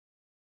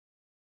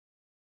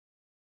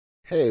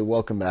Hey,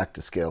 welcome back to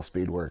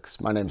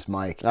ScaleSpeedworks. My name's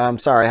Mike. I'm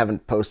sorry I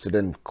haven't posted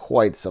in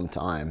quite some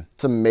time.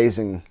 It's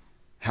amazing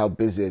how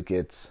busy it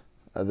gets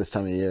this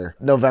time of year.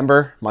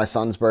 November, my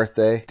son's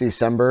birthday.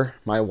 December,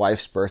 my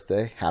wife's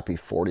birthday. Happy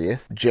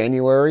 40th.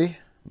 January,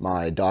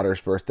 my daughter's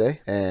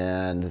birthday.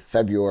 And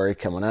February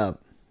coming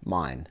up,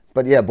 mine.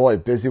 But yeah, boy,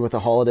 busy with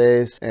the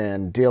holidays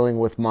and dealing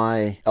with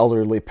my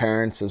elderly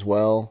parents as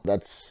well.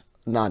 That's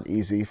not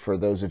easy for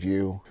those of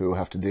you who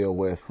have to deal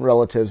with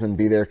relatives and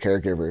be their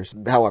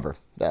caregivers. However,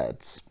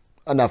 that's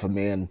enough of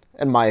me and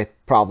my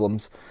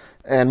problems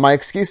and my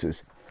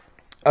excuses.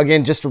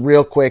 Again, just a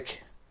real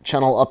quick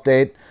channel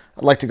update.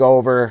 I'd like to go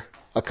over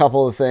a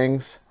couple of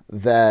things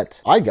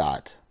that I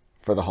got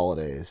for the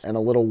holidays and a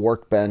little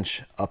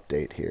workbench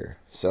update here.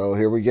 So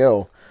here we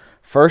go.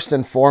 First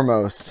and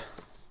foremost,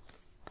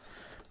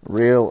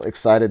 real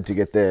excited to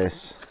get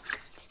this.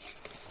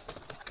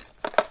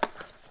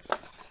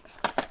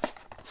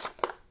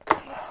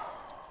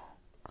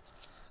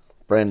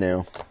 Brand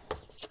new.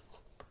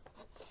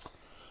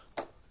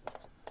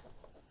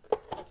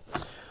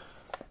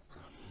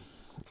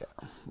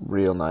 Yeah,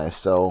 real nice.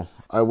 So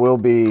I will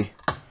be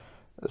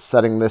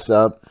setting this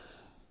up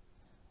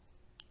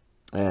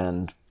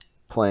and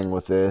playing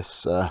with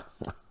this as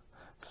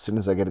soon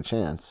as I get a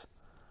chance.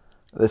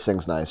 This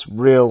thing's nice.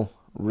 Real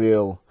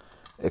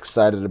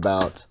excited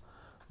about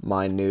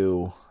my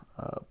new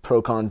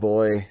Pro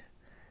Convoy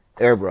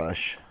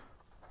airbrush.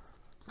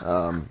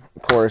 Of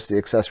course, the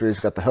accessories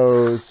got the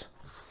hose.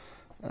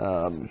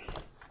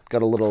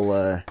 Got a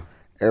little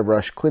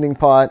airbrush cleaning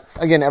pot.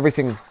 Again,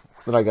 everything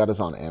that I got is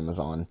on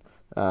Amazon.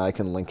 I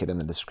can link it in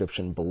the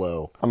description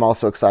below. I'm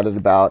also excited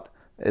about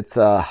it's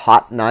a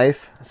hot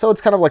knife. So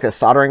it's kind of like a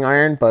soldering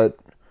iron, but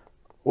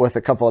with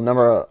a couple of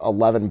number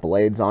 11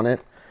 blades on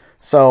it.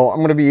 So I'm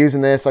going to be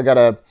using this. I got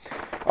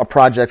a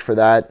project for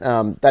that.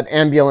 That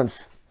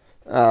ambulance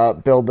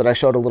build that I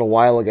showed a little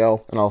while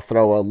ago, and I'll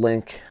throw a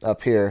link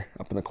up here,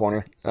 up in the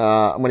corner.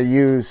 I'm going to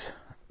use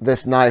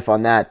this knife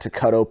on that to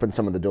cut open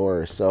some of the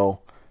doors. So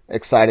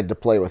excited to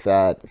play with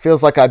that. It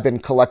feels like I've been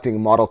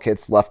collecting model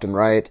kits left and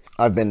right.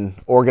 I've been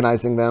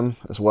organizing them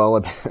as well.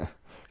 I've been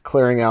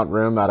clearing out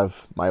room out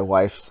of my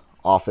wife's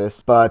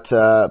office, but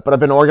I've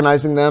been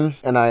organizing them,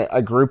 and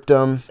I grouped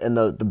them in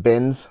the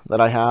bins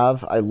that I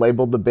have. I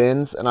labeled the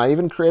bins, and I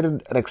even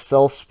created an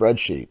Excel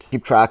spreadsheet to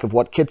keep track of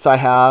what kits I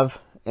have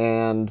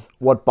and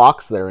what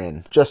box they're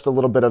in. Just a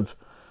little bit of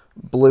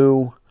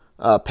blue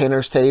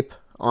painter's tape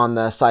on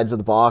the sides of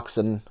the box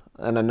and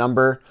a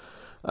number,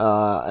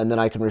 and then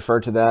I can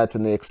refer to that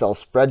in the Excel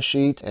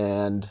spreadsheet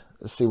and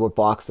see what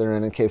box they're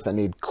in case I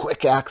need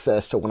quick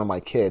access to one of my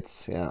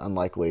kits. Yeah,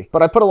 unlikely.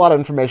 But I put a lot of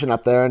information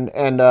up there,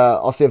 and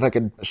I'll see if I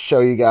could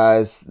show you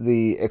guys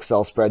the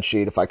Excel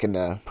spreadsheet, if I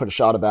can put a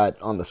shot of that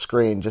on the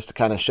screen, just to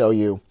kind of show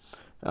you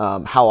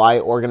how I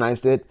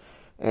organized it,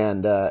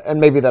 and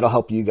maybe that'll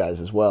help you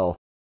guys as well.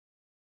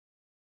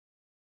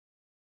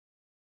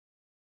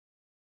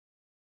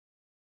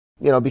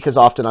 You know, because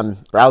often I'm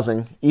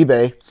browsing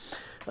eBay,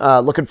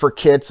 looking for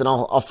kits, and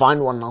I'll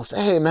find one and I'll say,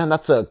 hey man,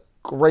 that's a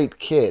great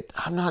kit.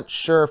 I'm not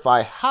sure if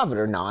I have it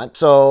or not,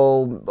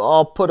 so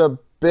I'll put a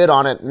bid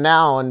on it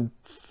now and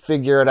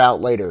figure it out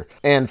later.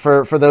 And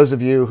for those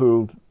of you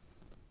who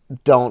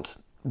don't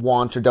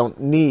want or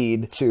don't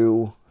need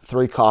 2-3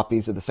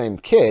 copies of the same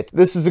kit,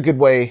 this is a good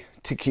way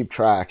to keep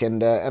track,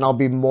 and I'll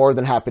be more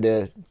than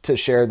happy to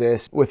share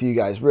this with you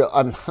guys.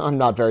 I'm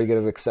not very good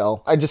at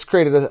Excel. I just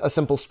created a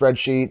simple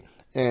spreadsheet,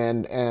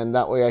 and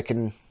that way I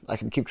can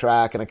keep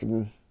track and I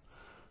can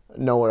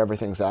know where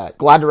everything's at.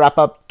 Glad to wrap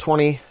up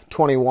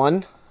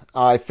 2021.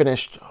 I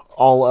finished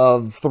all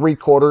of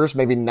 3/4,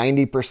 maybe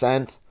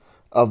 90%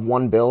 of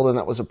one build, and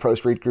that was a Pro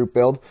Street Group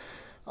build.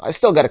 I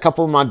still got a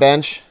couple on my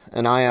bench,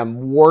 and I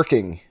am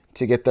working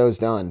to get those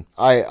done.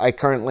 I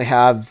currently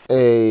have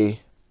a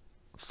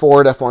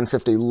Ford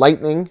F-150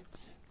 Lightning,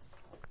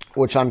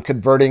 which I'm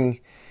converting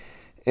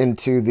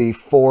into the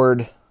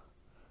Ford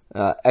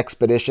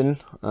Expedition.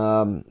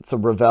 It's a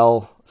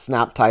Revell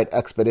Snap Tight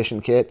Expedition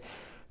kit.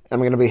 I'm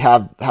going to be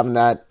having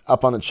that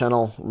up on the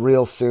channel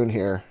real soon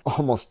here.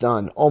 Almost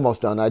done.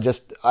 I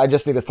just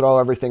need to throw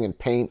everything in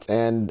paint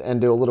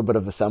and do a little bit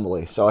of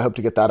assembly. So I hope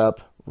to get that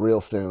up real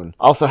soon.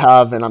 Also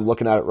have, and I'm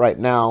looking at it right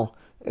now,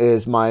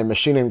 is my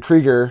Machine &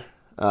 Krieger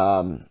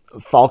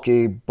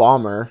Falke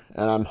bomber,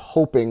 and I'm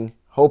hoping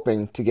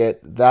to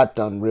get that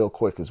done real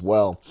quick as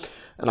well.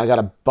 And I got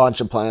a bunch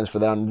of plans for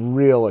that. I'm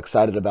real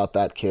excited about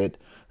that kit.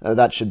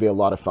 That should be a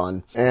lot of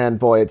fun. And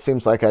boy, it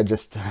seems like I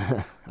just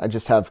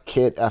have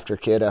kit after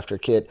kit after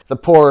kit. The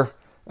poor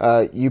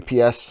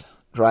UPS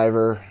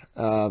driver,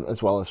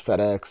 as well as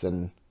FedEx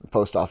and the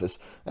post office,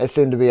 they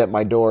seem to be at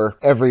my door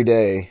every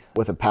day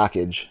with a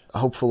package.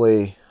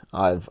 Hopefully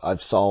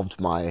I've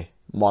solved my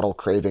model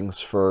cravings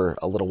for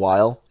a little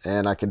while,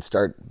 and I can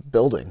start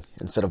building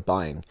instead of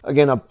buying.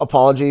 Again,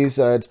 apologies.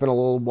 It's been a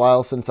little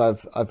while since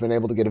I've been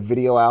able to get a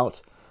video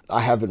out.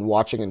 I have been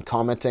watching and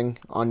commenting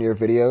on your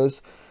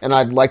videos, and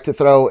I'd like to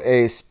throw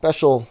a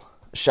special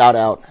shout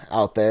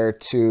out there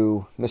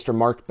to Mr.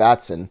 Mark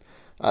Batson.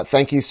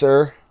 Thank you,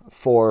 sir,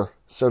 for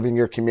serving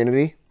your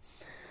community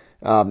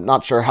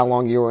Not sure how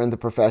long you were in the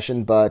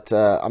profession, but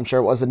I'm sure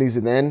it wasn't easy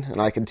then,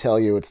 and I can tell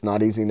you it's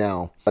not easy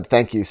now. But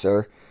thank you,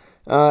 sir.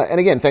 And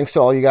again, thanks to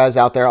all you guys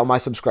out there, all my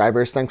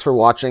subscribers. Thanks for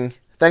watching.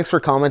 Thanks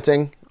for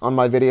commenting on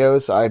my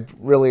videos. I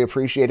really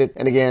appreciate it.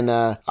 And again,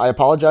 I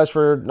apologize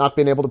for not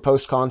being able to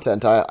post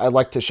content. I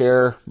like to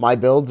share my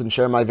builds and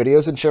share my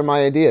videos and share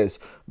my ideas.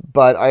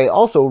 But I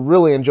also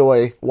really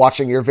enjoy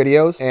watching your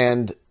videos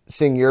and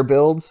seeing your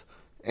builds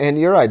and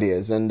your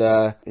ideas. And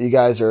you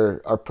guys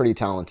are pretty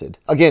talented.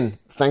 Again,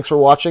 thanks for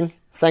watching.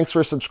 Thanks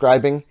for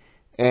subscribing.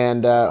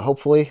 And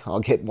hopefully I'll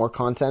get more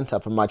content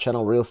up on my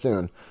channel real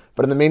soon.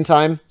 But in the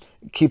meantime,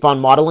 keep on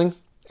modeling,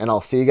 and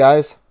I'll see you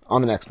guys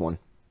on the next one.